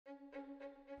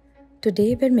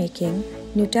Today we're making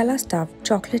Nutella-stuffed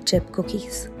chocolate chip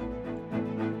cookies.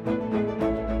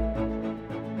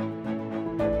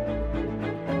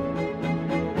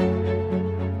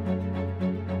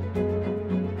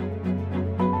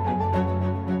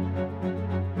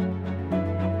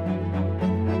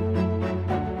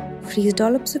 Freeze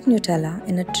dollops of Nutella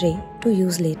in a tray to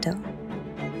use later.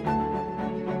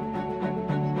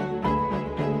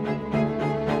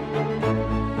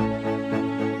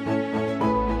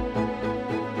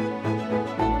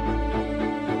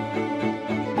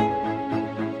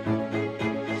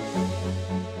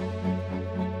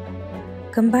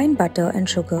 Combine butter and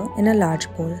sugar in a large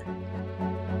bowl.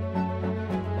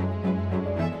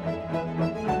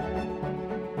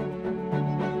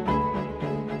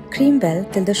 Cream well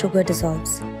till the sugar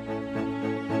dissolves.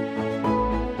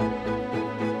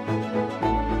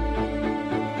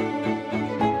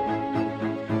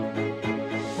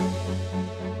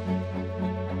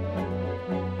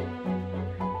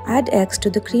 Add eggs to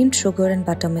the creamed sugar and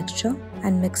butter mixture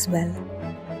and mix well.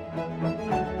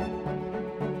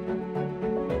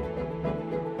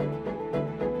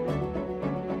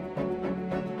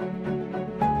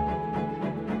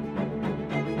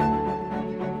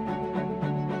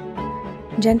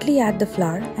 Gently add the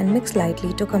flour and mix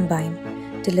lightly to combine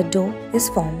till a dough is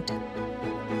formed.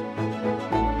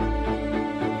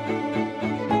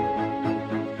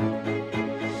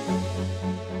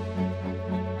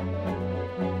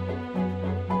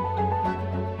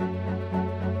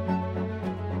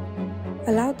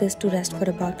 Allow this to rest for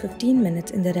about 15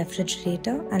 minutes in the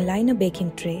refrigerator and line a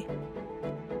baking tray.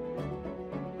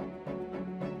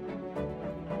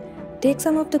 Take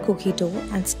some of the cookie dough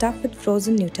and stuff with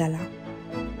frozen Nutella.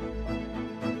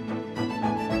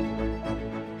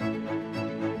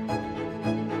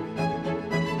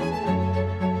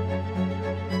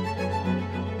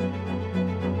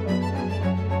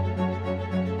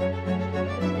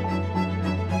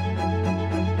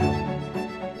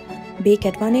 Bake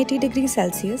at 180 degrees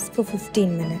Celsius for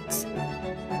 15 minutes.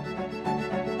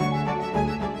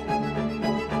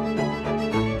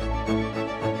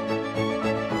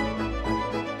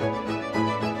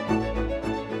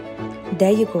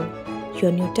 There you go,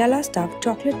 your Nutella-stuffed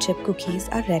chocolate chip cookies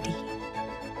are ready.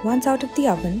 Once out of the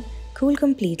oven, cool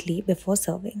completely before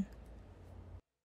serving.